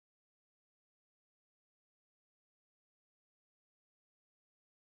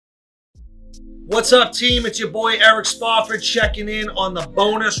What's up, team? It's your boy Eric Spofford checking in on the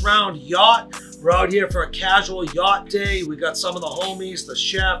bonus round Yacht. We're out here for a casual yacht day. We got some of the homies, the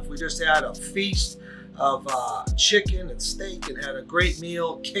chef. We just had a feast of chicken and steak and had a great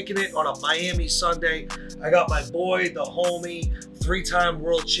meal, kicking it on a Miami Sunday. I got my boy, the homie, three-time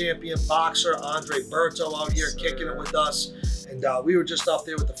world champion boxer, Berto, out here kicking it with us. And we were just up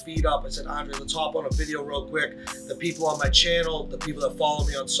there with the feet up. I said, Andre, let's hop on a video real quick. The people on my channel, the people that follow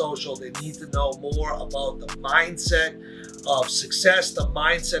me on social, they need to know more about the mindset of success, the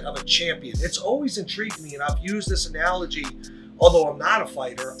mindset of a champion. It's always intrigued me, and I've used this analogy, although I'm not a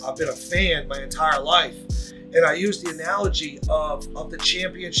fighter, I've been a fan my entire life. And I use the analogy of the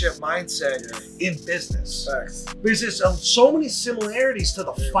championship mindset in business. Facts. Because there's so many similarities to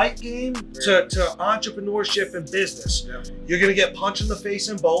the fight game, to entrepreneurship and business. You're going to get punched in the face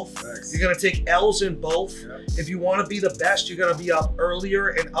in both. Facts. You're going to take L's in both. If you want to be the best, you're going to be up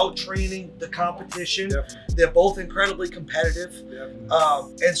earlier and out training the competition. They're both incredibly competitive.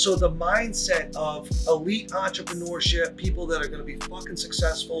 And so the mindset of elite entrepreneurship, people that are going to be fucking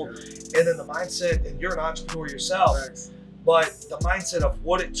successful, and then the mindset, and you're an entrepreneur yourself, but the mindset of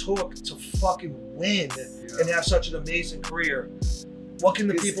what it took to fucking win and have such an amazing career. What can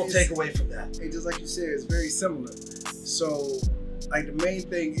the people take away from that? It just like you said, it's very similar. So like the main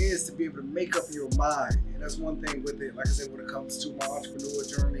thing is to be able to make up your mind. And that's one thing with it. Like I said, when it comes to my entrepreneur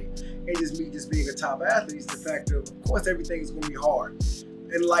journey, and just me just being a top athlete, is the fact of course, everything's going to be hard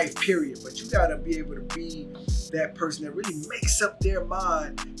in life, period. But you got to be able to be that person that really makes up their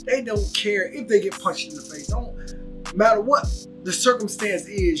mind. They don't care if they get punched in the face. Don't matter what the circumstance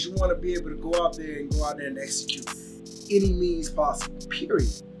is, you want to be able to go out there and execute any means possible, period.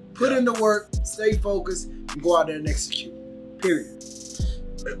 Put in the work, stay focused, and go out there and execute, period.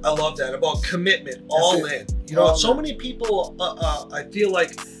 I love that, about commitment, all in. You know, so many people, I feel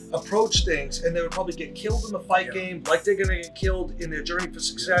like, approach things and they would probably get killed in the fight game, like they're gonna get killed in their journey for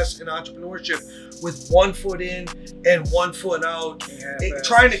success in entrepreneurship, with 1 foot in and 1 foot out,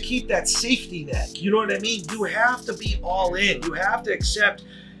 trying to keep that safety net. You know what I mean? You have to be all in. You have to accept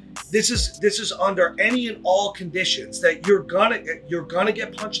this is under any and all conditions that you're gonna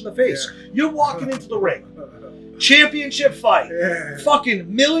get punched in the face. You're walking into the ring, championship fight,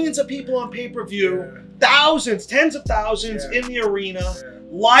 fucking millions of people on pay-per-view, thousands, tens of thousands in the arena.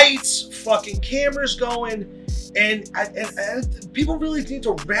 Lights, fucking cameras going, and people really need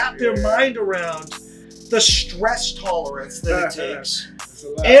to wrap their mind around the stress tolerance that it takes,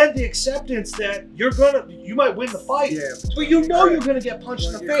 and the acceptance that you might win the fight, but you know you're gonna get punched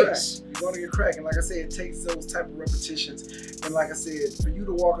in the face. You're gonna get cracked, and like I said, it takes those type of repetitions. And like I said, for you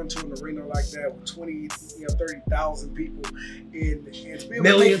to walk into an arena like that with 20, 30,000 people, and to be able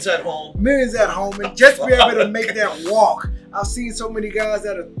millions at home, and just be able to make that walk. I've seen so many guys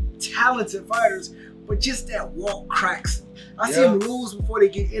that are talented fighters, but just that walk cracks them. I see them lose before they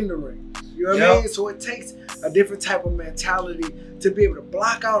get in the ring. You know what I mean? So it takes a different type of mentality to be able to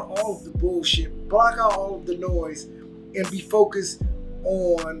block out all of the bullshit, block out all of the noise, and be focused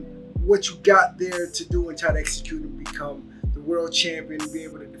on what you got there to do and try to execute and become the world champion and be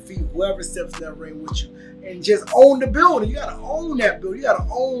able to defeat whoever steps in that ring with you, and just own the building. You gotta own that building. You gotta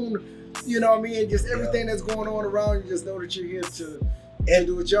own, you know what I mean, just everything that's going on around you. Just know that you're here to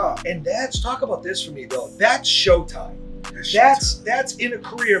do a job. And talk about this for me though. That's showtime. That's in a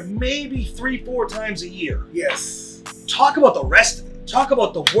career maybe 3-4 times a year. Yes. Talk about the rest of it. Talk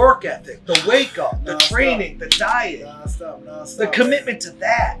about the work ethic, the wake up, the training, the diet, the commitment to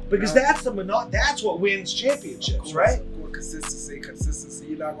that, because that's what wins championships, right? Consistency.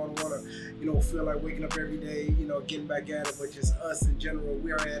 You're not going to want to, feel like waking up every day, getting back at it. But just us in general,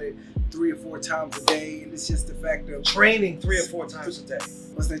 we're at it 3 or 4 times a day, and it's just the fact of training 3 or 4 times a day.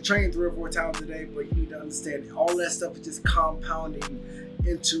 Let's say train 3 or 4 times a day, but you need to understand all that stuff is just compounding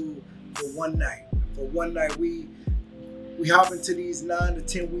into for one night. For one night, we hop into these 9 to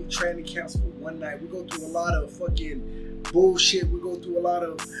 10 week training camps for one night. We go through a lot of fucking bullshit. We go through a lot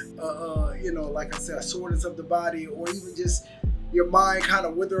of, like I said, soreness of the body, or even just your mind kind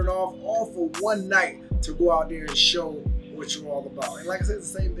of withering off, all for one night to go out there and show what you're all about. And like I said,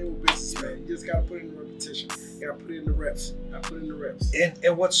 it's the same thing with business, man. You just got to put in the repetition. You got to put in the reps.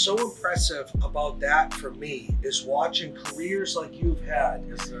 And what's so impressive about that for me is watching careers like you've had,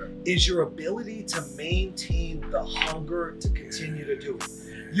 is your ability to maintain the hunger to continue to do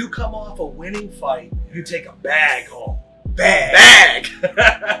it. You come off a winning fight, you take a bag home. Bag.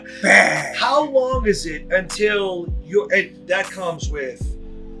 How long is it until that comes with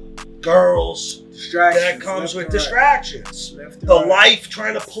girls. That comes with distractions. The life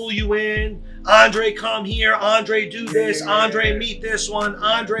trying to pull you in. Andre, come here. Andre, do this. Andre, meet this one.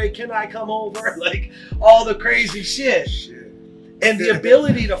 Andre, can I come over? Like all the crazy shit. And the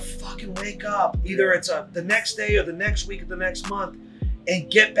ability to fucking wake up, either it's the next day or the next week or the next month, and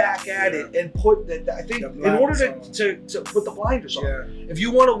get back at it and put that. I think in order to put the blinders on. If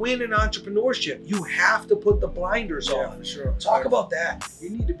you want to win in entrepreneurship, you have to put the blinders on. For sure. Talk about that. You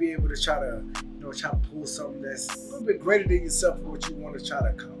need to be able to try to pull something that's a little bit greater than yourself for what you want to try to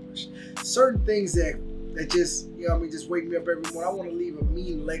accomplish. Certain things that just, just wake me up every morning. I want to leave a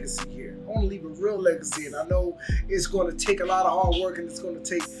mean legacy here. I want to leave a real legacy, and I know it's going to take a lot of hard work, and it's going to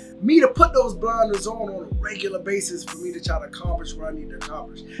take me to put those blinders on a regular basis for me to try to accomplish what I need to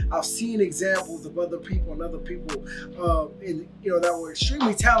accomplish. I've seen examples of other people that were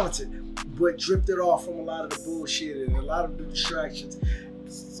extremely talented, but drifted off from a lot of the bullshit and a lot of the distractions.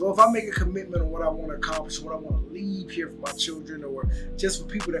 So if I make a commitment on what I want to accomplish, what I want to leave here for my children, or just for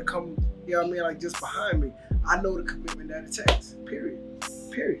people that come, like just behind me, I know the commitment that it takes. Period.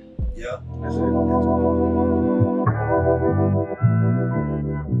 Yeah. That's it.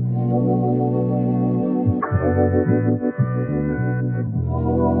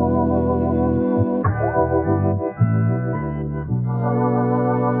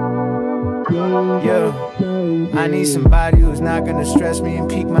 Yeah, I need somebody who's not gonna stress me and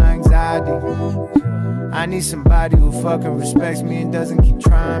pique my anxiety. I need somebody who fucking respects me and doesn't keep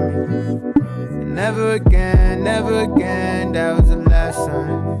trying me. And never again, that was the last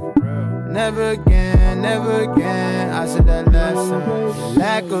time. Never again, I said that last time.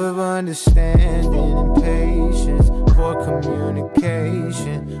 Lack of understanding and patience, poor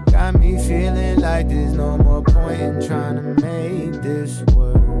communication got me feeling like there's no more point in trying to make this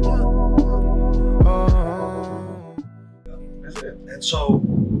work. That's it. And so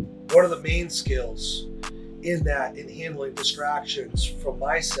one of the main skills in handling distractions from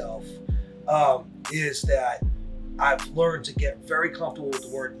myself is that I've learned to get very comfortable with the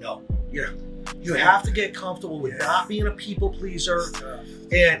word no. You have to get comfortable with not being a people pleaser.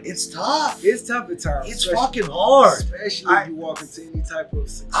 And it's tough. It's tough at times. It's fucking hard. Especially if you walk into any type of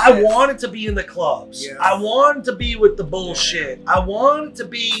success. I wanted to be in the clubs. I wanted to be with the bullshit. I wanted to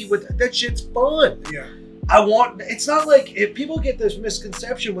be with that shit's fun. It's not like, if people get this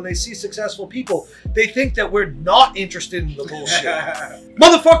misconception when they see successful people, they think that we're not interested in the bullshit.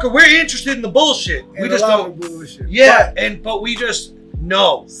 Motherfucker, we're interested in the bullshit. We just don't bullshit. But we just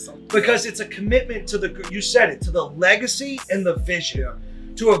know. Because it's a commitment to you said it, to the legacy and the vision.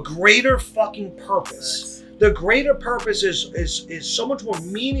 To a greater fucking purpose. The greater purpose is so much more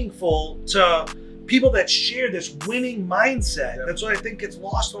meaningful to people that share this winning mindset. That's what I think gets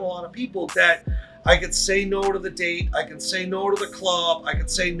lost on a lot of people, that I could say no to the date, I can say no to the club, I can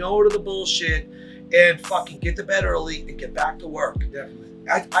say no to the bullshit, and fucking get to bed early and get back to work.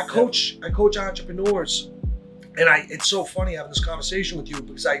 I coach entrepreneurs, and it's so funny having this conversation with you,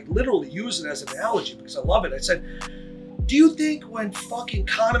 because I literally use it as an analogy because I love it. I said, do you think when fucking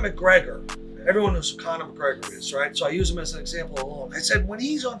Conor McGregor, everyone knows who Conor McGregor is, right? So I use him as an example alone. I said, when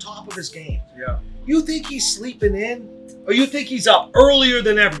he's on top of his game, you think he's sleeping in? Or you think he's up earlier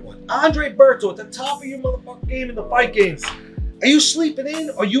than everyone? Andre Berto at the top of your motherfucking game in the fight games. Are you sleeping in?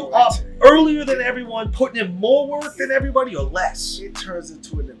 Are you up earlier than everyone, putting in more work than everybody, or less? It turns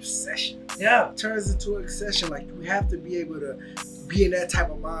into an obsession. It turns into an obsession. Like, you have to be able to be in that type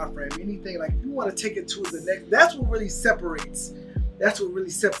of mind frame. Anything, like, you want to take it to the next. That's what really separates. That's what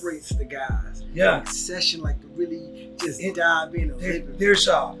really separates the guys. Like, obsession, like to really just dive in and live.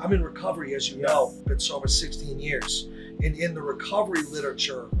 I'm in recovery, as you know. Been sober 16 years. And in the recovery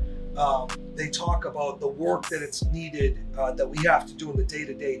literature, they talk about the work that it's needed, that we have to do in the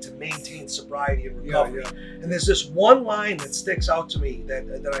day-to-day to maintain sobriety and recovery. And there's this one line that sticks out to me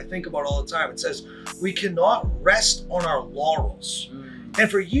that I think about all the time. It says, we cannot rest on our laurels. And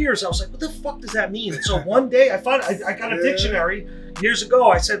for years, I was like, what the fuck does that mean? And so one day, I got a dictionary years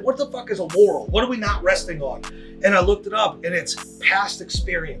ago. I said, what the fuck is a laurel? What are we not resting on? And I looked it up, and it's past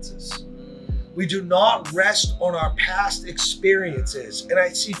experiences. We do not rest on our past experiences. And I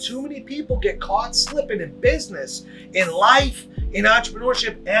see too many people get caught slipping in business, in life, in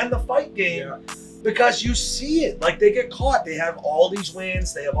entrepreneurship, and the fight game, because you see it. Like, they get caught. They have all these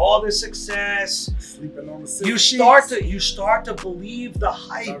wins. They have all this success. Sleeping on the you start to believe the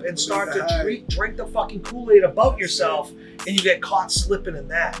hype and start to drink the fucking Kool-Aid about yourself, and you get caught slipping in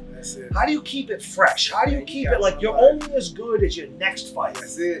that. That's it. How do you keep it fresh? How do you keep it like you're only as good as your next fight?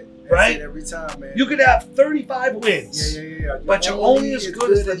 That's it. Right? That's it every time, man. You could have 35 wins, but you're only as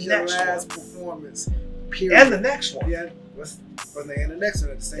good as the next last one. performance. Period. And the next one. what's the end of the next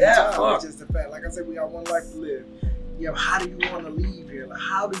one at the same Yeah, time? It's just the fact. Like I said, we got one life to live. How do you want to leave here? Like,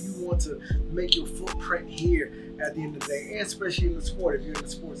 how do you want to make your footprint here at the end of the day, and especially in the sport if you're in the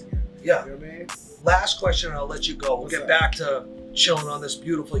sports game? Yeah. You know what I mean? Last question, and I'll let you go. We'll What's get up? back to chilling on this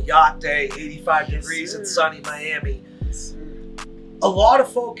beautiful yacht day, 85 degrees in sunny Miami. Yes, sir. A lot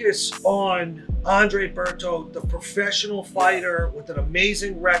of focus on Andre Berto, the professional fighter with an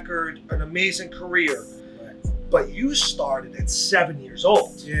amazing record, an amazing career. Right. But you started at 7 years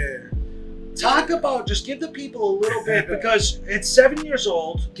old. Yeah. Talk about, just give the people a little bit, because at 7 years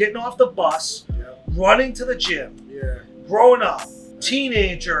old, getting off the bus, running to the gym, growing up,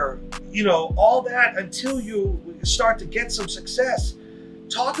 teenager, you know, all that until you start to get some success.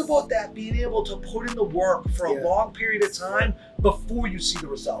 Talk about that, being able to put in the work for a long period of time before you see the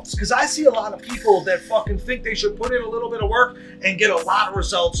results. Because I see a lot of people that fucking think they should put in a little bit of work and get a lot of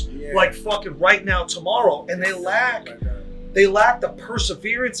results like fucking right now, tomorrow, and they lack the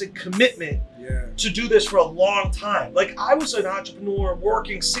perseverance and commitment to do this for a long time. Like, I was an entrepreneur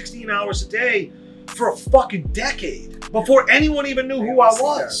working 16 hours a day for a fucking decade before anyone even knew who I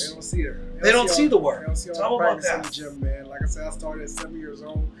was. They don't see that. They don't see the work. They don't see all Tell the them about practice that. in the gym, man. Like I said, I started at 7 years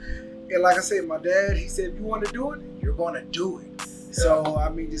old. And like I said, my dad, he said, if you want to do it, you're going to do it. So, I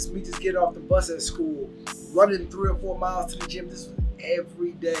mean, just get off the bus at school, running 3 or 4 miles to the gym. This was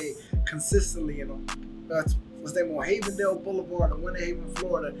every day, consistently. And what's name on Havendale Boulevard in Winter Haven,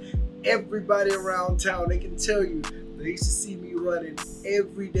 Florida. Everybody around town, they can tell you they used to see me running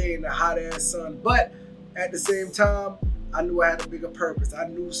every day in the hot ass sun. But at the same time, I knew I had a bigger purpose. I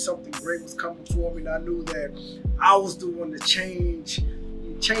knew something great was coming for me, and I knew that I was the one to change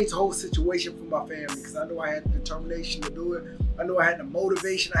the whole situation for my family, because I knew I had the determination to do it. I knew I had the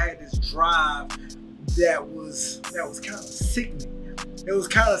motivation. I had this drive that was kind of sickening. It was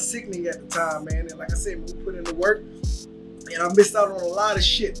kind of sickening at the time, man. And like I said, we put in the work, and I missed out on a lot of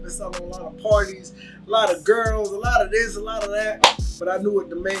shit. Missed out on a lot of parties, a lot of girls, a lot of this, a lot of that. But I knew what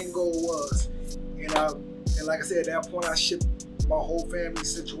the main goal was. And like I said, at that point, I shipped my whole family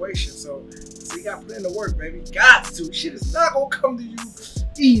situation. So you got to put in the work, baby. Got to. Shit is not going to come to you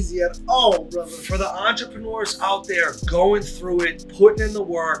easy at all, brother. For the entrepreneurs out there going through it, putting in the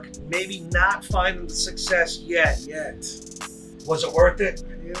work, maybe not finding the success yet. Was it worth it?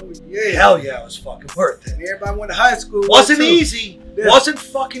 Hell yeah. Hell yeah, it was fucking worth it. And everybody went to high school. Wasn't easy. Yeah. Wasn't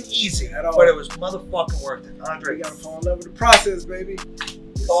fucking easy At all. But it was motherfucking worth it. Andre, You got to fall in love with the process, baby.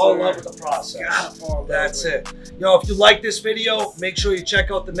 fall in love with the process. Gotta fall in love That's with it. Yo, if you like this video, make sure you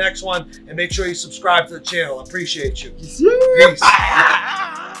check out the next one and make sure you subscribe to the channel. I appreciate you. Peace.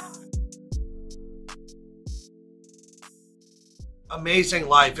 Amazing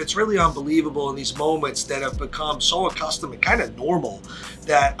life. It's really unbelievable in these moments that have become so accustomed and kind of normal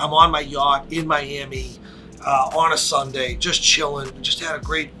that I'm on my yacht in Miami on a Sunday, just chilling. Just had a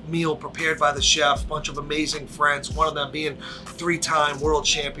great meal prepared by the chef, bunch of amazing friends, one of them being 3-time world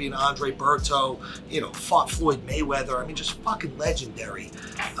champion Andre Berto, you know, fought Floyd Mayweather. I mean, just fucking legendary.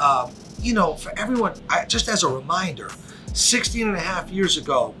 You know, for everyone, just as a reminder, 16 and a half years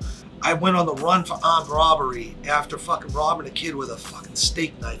ago, I went on the run for armed robbery after fucking robbing a kid with a fucking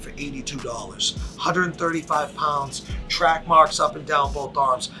steak knife for $82. 135 pounds, track marks up and down both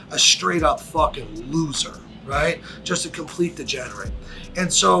arms, a straight up fucking loser, right? Just a complete degenerate.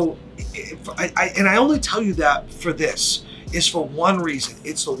 And so, I only tell you that for this, is for one reason.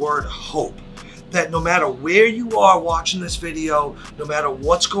 It's the word hope. That no matter where you are watching this video, no matter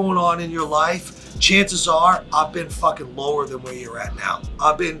what's going on in your life, chances are I've been fucking lower than where you're at now.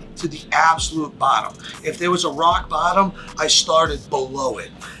 I've been to the absolute bottom. If there was a rock bottom, I started below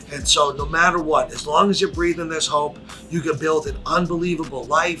it. And so no matter what, as long as you're breathing this hope, you can build an unbelievable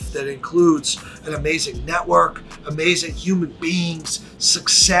life that includes an amazing network, amazing human beings,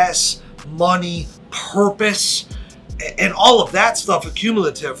 success, money, purpose, and all of that stuff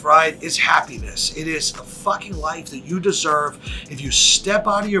accumulative, right, is happiness. It is the fucking life that you deserve if you step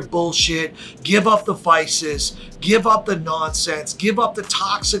out of your bullshit, give up the vices, give up the nonsense, give up the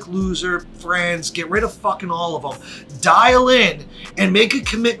toxic loser friends, get rid of fucking all of them. Dial in and make a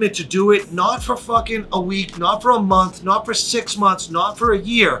commitment to do it, not for fucking a week, not for a month, not for 6 months, not for a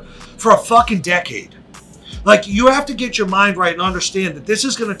year, for a fucking decade. Like, you have to get your mind right and understand that this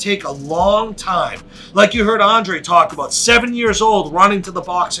is going to take a long time. Like you heard Andre talk about, 7 years old, running to the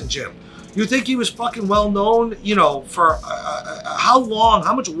boxing gym. You think he was fucking well known, you know, for how long,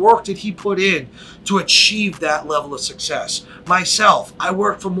 how much work did he put in to achieve that level of success? Myself, I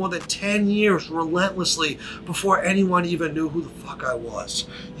worked for more than 10 years relentlessly before anyone even knew who the fuck I was.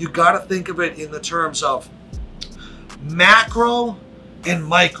 You got to think of it in the terms of macro and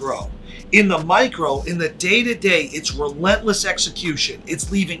micro. In the micro, in the day-to-day, it's relentless execution.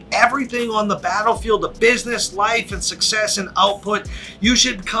 It's leaving everything on the battlefield of business, life, and success and output. You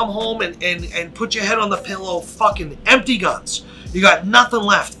should come home and put your head on the pillow, fucking empty guns. You got nothing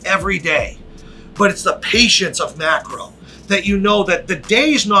left every day. But it's the patience of macro, that you know that the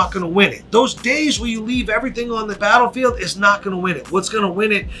day is not going to win it. Those days where you leave everything on the battlefield is not going to win it. What's going to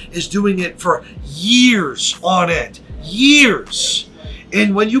win it is doing it for years on end. Years.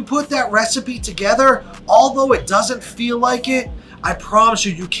 And when you put that recipe together, although it doesn't feel like it, I promise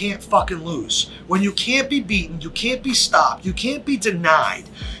you, you can't fucking lose. When you can't be beaten, you can't be stopped, you can't be denied,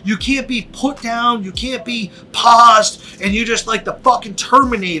 you can't be put down, you can't be paused, and you're just like the fucking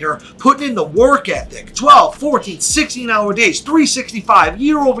Terminator putting in the work ethic. 12, 14, 16-hour days, 365,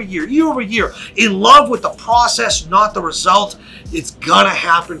 year over year, in love with the process, not the result. It's gonna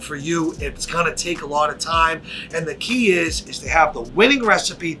happen for you. It's gonna take a lot of time. And the key is to have the winning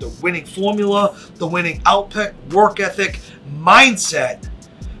recipe, the winning formula, the winning output, work ethic, mindset,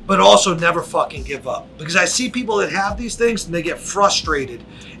 but also never fucking give up. Because I see people that have these things and they get frustrated,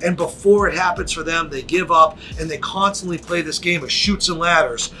 and before it happens for them, they give up, and they constantly play this game of chutes and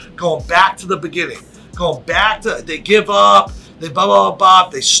ladders, going back to the beginning, they give up, they blah, blah, blah,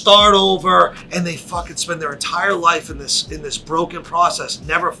 they start over, and they fucking spend their entire life in this broken process,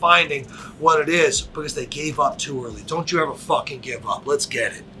 never finding what it is because they gave up too early. Don't you ever fucking give up. Let's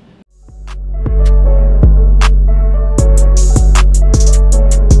get it.